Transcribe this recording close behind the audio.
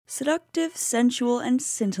Seductive, sensual, and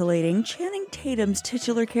scintillating, Channing Tatum's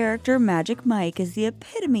titular character, Magic Mike, is the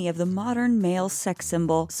epitome of the modern male sex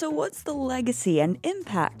symbol. So what's the legacy and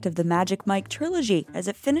impact of the Magic Mike trilogy as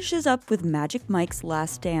it finishes up with Magic Mike's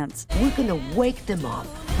last dance? We're gonna wake them up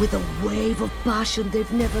with a wave of passion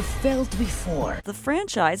they've never felt before. The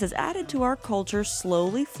franchise has added to our culture,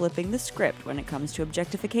 slowly flipping the script when it comes to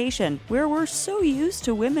objectification. Where we're so used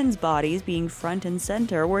to women's bodies being front and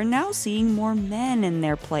center, we're now seeing more men in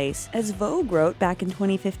their place. As Vogue wrote back in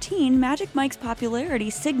 2015, Magic Mike's popularity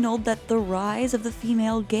signaled that the rise of the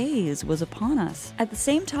female gaze was upon us. At the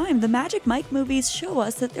same time, the Magic Mike movies show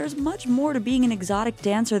us that there's much more to being an exotic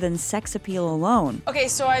dancer than sex appeal alone. Okay,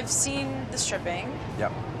 so I've seen the stripping.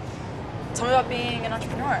 Yep. Tell me about being an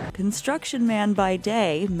entrepreneur. Construction man by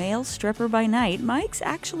day, male stripper by night, Mike's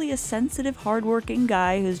actually a sensitive, hardworking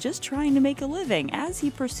guy who's just trying to make a living as he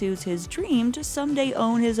pursues his dream to someday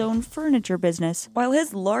own his own furniture business. While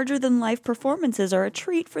his larger-than-life performances are a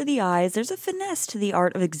treat for the eyes, there's a finesse to the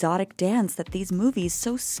art of exotic dance that these movies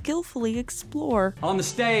so skillfully explore. On the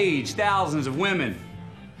stage, thousands of women.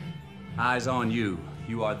 Eyes on you.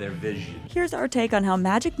 You are their vision. Here's our take on how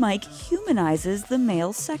Magic Mike humanizes the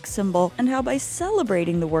male sex symbol, and how by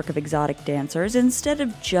celebrating the work of exotic dancers instead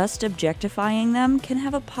of just objectifying them can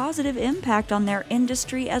have a positive impact on their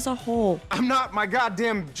industry as a whole. I'm not my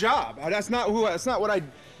goddamn job. That's not what I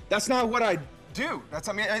do.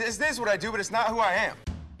 It is what I do, but it's not who I am.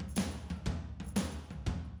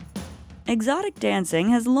 Exotic dancing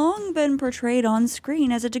has long been portrayed on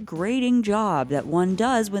screen as a degrading job that one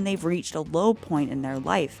does when they've reached a low point in their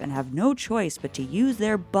life and have no choice but to use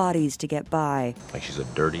their bodies to get by. Like she's a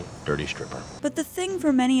dirty, dirty stripper. But the thing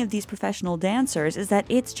for many of these professional dancers is that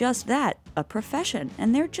it's just that, a profession,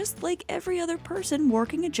 and they're just like every other person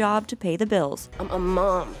working a job to pay the bills. I'm a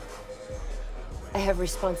mom. I have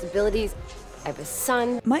responsibilities. I have a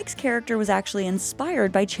son. Mike's character was actually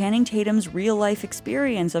inspired by Channing Tatum's real-life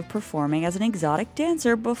experience of performing as an exotic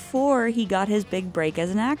dancer before he got his big break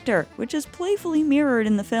as an actor, which is playfully mirrored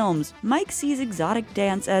in the films. Mike sees exotic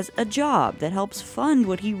dance as a job that helps fund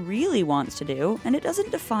what he really wants to do, and it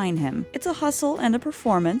doesn't define him. It's a hustle and a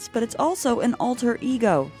performance, but it's also an alter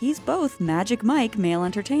ego. He's both Magic Mike, male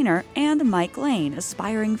entertainer, and Mike Lane,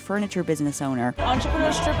 aspiring furniture business owner.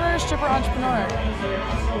 Entrepreneur, stripper, stripper, entrepreneur.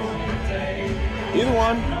 Either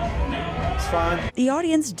one. It's fine. The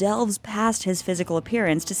audience delves past his physical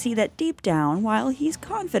appearance to see that deep down, while he's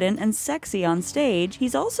confident and sexy on stage,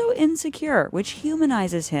 he's also insecure, which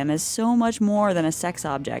humanizes him as so much more than a sex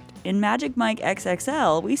object. In Magic Mike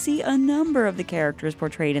XXL, we see a number of the characters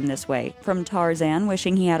portrayed in this way, from Tarzan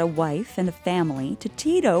wishing he had a wife and a family, to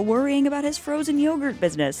Tito worrying about his frozen yogurt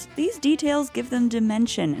business. These details give them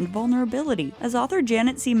dimension and vulnerability. As author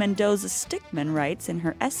Janet C. Mendoza-Stickman writes in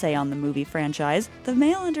her essay on the movie franchise, the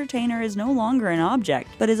male entertainer is no longer an object,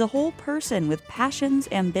 but is a whole person with passions,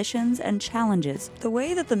 ambitions, and challenges. The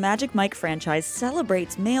way that the Magic Mike franchise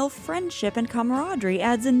celebrates male friendship and camaraderie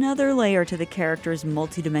adds another layer to the character's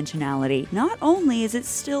multidimensionality. Not only is it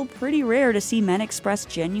still pretty rare to see men express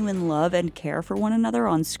genuine love and care for one another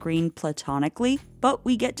on screen platonically, but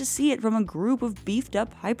we get to see it from a group of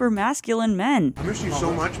beefed-up, hyper-masculine men. I miss you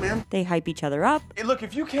so much, man. They hype each other up. Hey, look,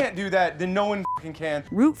 if you can't do that, then no one can.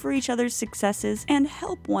 Root for each other's successes, and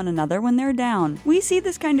help one another when they're down. We see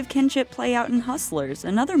this kind of kinship play out in Hustlers,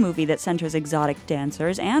 another movie that centers exotic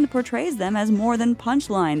dancers and portrays them as more than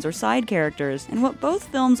punchlines or side characters. And what both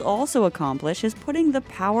films also accomplish is putting the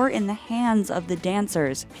power in the hands of the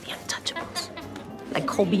dancers. The untouchables. Like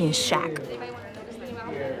Kobe and Shaq.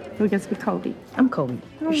 Who gets to be Kobe? I'm Kobe.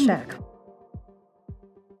 You're Shaq.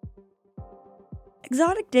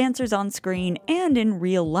 Exotic dancers on screen and in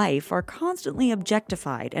real life are constantly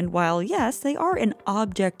objectified, and while yes, they are an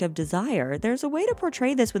object of desire, there's a way to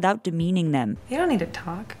portray this without demeaning them. You don't need to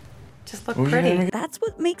talk. Just look pretty. That's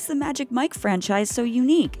what makes the Magic Mike franchise so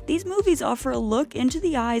unique. These movies offer a look into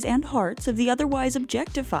the eyes and hearts of the otherwise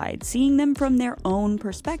objectified, seeing them from their own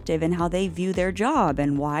perspective and how they view their job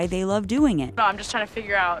and why they love doing it. No, I'm just trying to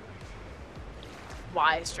figure out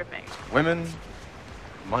why stripping. Women,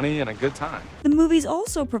 money, and a good time. The movies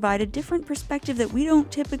also provide a different perspective that we don't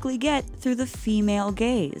typically get through the female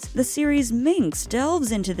gaze. The series Minx delves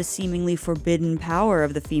into the seemingly forbidden power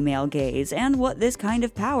of the female gaze and what this kind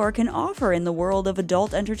of power can offer in the world of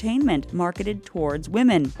adult entertainment marketed towards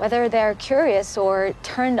women. Whether they're curious or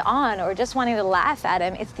turned on or just wanting to laugh at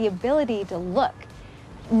him, it's the ability to look.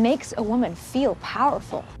 makes a woman feel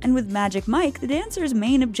powerful. And with Magic Mike, the dancer's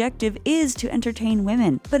main objective is to entertain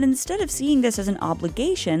women. But instead of seeing this as an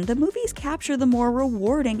obligation, the movies capture the more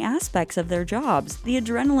rewarding aspects of their jobs, the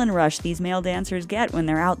adrenaline rush these male dancers get when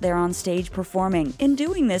they're out there on stage performing. In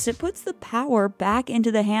doing this, it puts the power back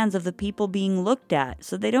into the hands of the people being looked at,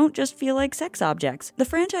 so they don't just feel like sex objects. The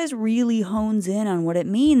franchise really hones in on what it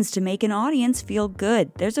means to make an audience feel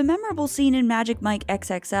good. There's a memorable scene in Magic Mike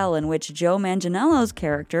XXL in which Joe Manganiello's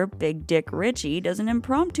character, Big Dick Richie, does an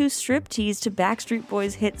impromptu striptease to Backstreet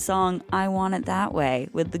Boys' hit song I Want It That Way,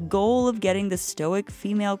 with the goal of getting the stoic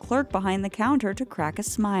female clerk behind the counter to crack a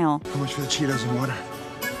smile. How much for the Cheetos and water?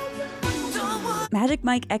 Magic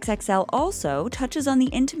Mike XXL also touches on the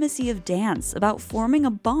intimacy of dance, about forming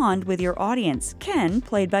a bond with your audience. Ken,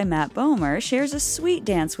 played by Matt Bomer, shares a sweet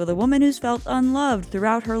dance with a woman who's felt unloved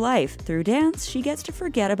throughout her life. Through dance, she gets to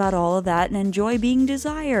forget about all of that and enjoy being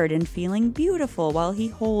desired and feeling beautiful while he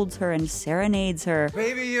holds her and serenades her.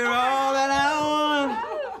 Baby, you're all that I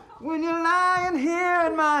want when you're lying here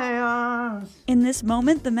in my arms. In this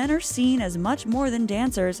moment, the men are seen as much more than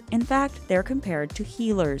dancers. In fact, they're compared to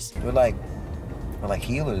healers. We're like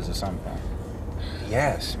healers or something.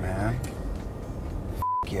 Yes, man.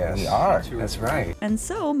 Yes. We are. That's right. And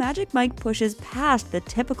so, Magic Mike pushes past the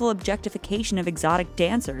typical objectification of exotic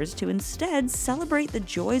dancers to instead celebrate the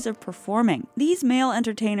joys of performing. These male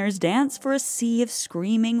entertainers dance for a sea of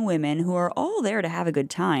screaming women who are all there to have a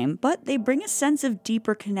good time, but they bring a sense of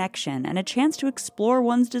deeper connection and a chance to explore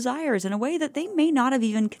one's desires in a way that they may not have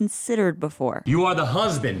even considered before. You are the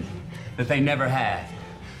husband that they never had.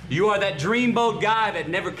 You are that dreamboat guy that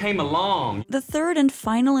never came along. The third and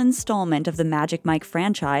final installment of the Magic Mike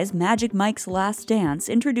franchise, Magic Mike's Last Dance,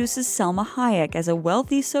 introduces Selma Hayek as a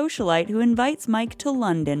wealthy socialite who invites Mike to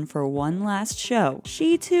London for one last show.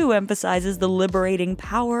 She too emphasizes the liberating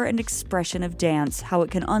power and expression of dance, how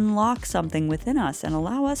it can unlock something within us and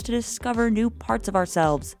allow us to discover new parts of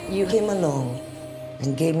ourselves. You came along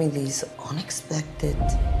and gave me this unexpected,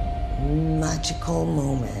 magical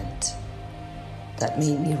moment that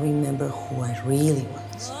made me remember who I really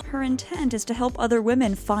was. Her intent is to help other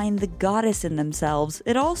women find the goddess in themselves.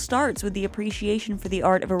 It all starts with the appreciation for the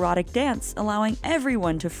art of erotic dance, allowing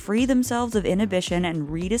everyone to free themselves of inhibition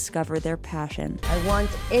and rediscover their passion. I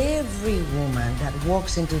want every woman that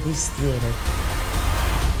walks into this theater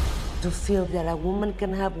to feel that a woman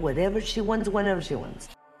can have whatever she wants, whenever she wants.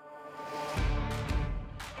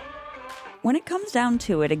 When it comes down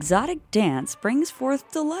to it, exotic dance brings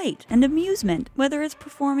forth delight and amusement, whether it's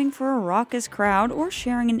performing for a raucous crowd or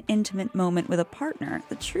sharing an intimate moment with a partner.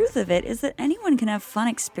 The truth of it is that anyone can have fun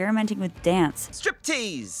experimenting with dance.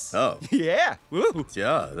 Striptease! Oh. Yeah! Woo!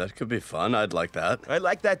 Yeah, that could be fun. I'd like that. I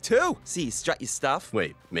like that too. See, strut your stuff.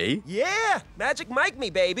 Wait, me? Yeah! Magic Mike me,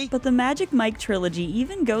 baby! But the Magic Mike trilogy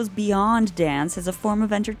even goes beyond dance as a form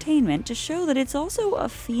of entertainment to show that it's also a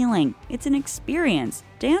feeling. It's an experience.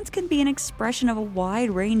 Dance can be an expression of a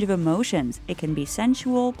wide range of emotions. It can be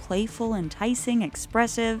sensual, playful, enticing,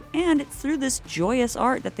 expressive, and it's through this joyous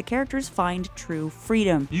art that the characters find true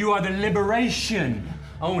freedom. You are the liberation.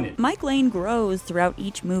 Own it. Mike Lane grows throughout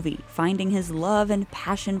each movie, finding his love and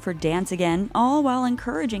passion for dance again, all while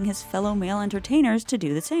encouraging his fellow male entertainers to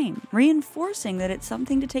do the same, reinforcing that it's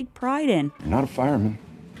something to take pride in. You're not a fireman.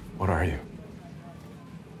 What are you?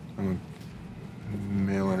 I'm a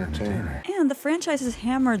male entertainer. And the franchise has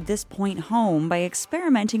hammered this point home by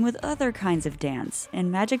experimenting with other kinds of dance.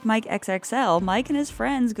 In Magic Mike XXL, Mike and his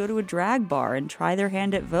friends go to a drag bar and try their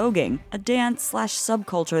hand at voguing, a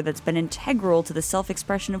dance/subculture that's been integral to the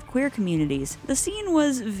self-expression of queer communities. The scene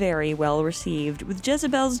was very well received, with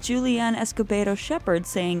Jezebel's Julianne Escobedo Shepherd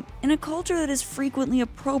saying, "In a culture that is frequently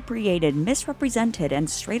appropriated, misrepresented, and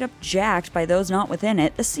straight up jacked by those not within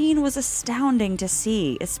it, the scene was astounding to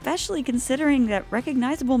see, especially considering that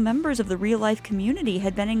recognizable members of the real-life community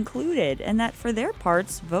had been included, and that for their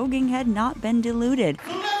parts, voguing had not been diluted."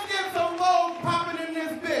 So let's get some vogue popping in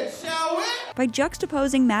this bitch, shall we? By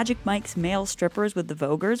juxtaposing Magic Mike's male strippers with the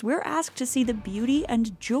voguers, we're asked to see the beauty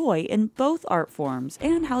and joy in both art forms,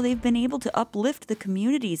 and how they've been able to uplift the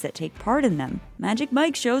communities that take part in them. Magic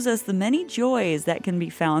Mike shows us the many joys that can be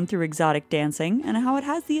found through exotic dancing, and how it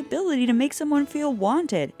has the ability to make someone feel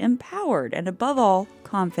wanted, empowered, and above all,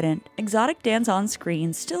 confident. Exotic dance on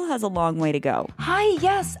screen still has a long way to go. Hi,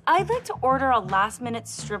 yes, I'd like to order a last-minute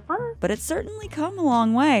stripper. But it's certainly come a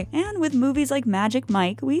long way, and with movies like Magic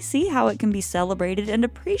Mike, we see how it can be be celebrated and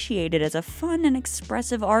appreciated as a fun and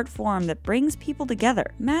expressive art form that brings people together.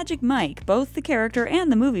 Magic Mike, both the character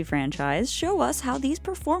and the movie franchise, show us how these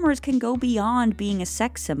performers can go beyond being a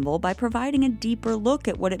sex symbol by providing a deeper look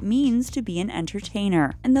at what it means to be an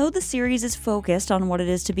entertainer. And though the series is focused on what it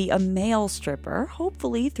is to be a male stripper,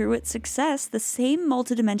 hopefully through its success, the same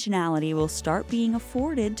multidimensionality will start being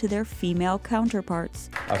afforded to their female counterparts.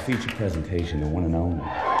 Our feature presentation, the one and only,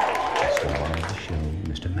 the star of the show,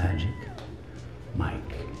 Mr. Magic Mike.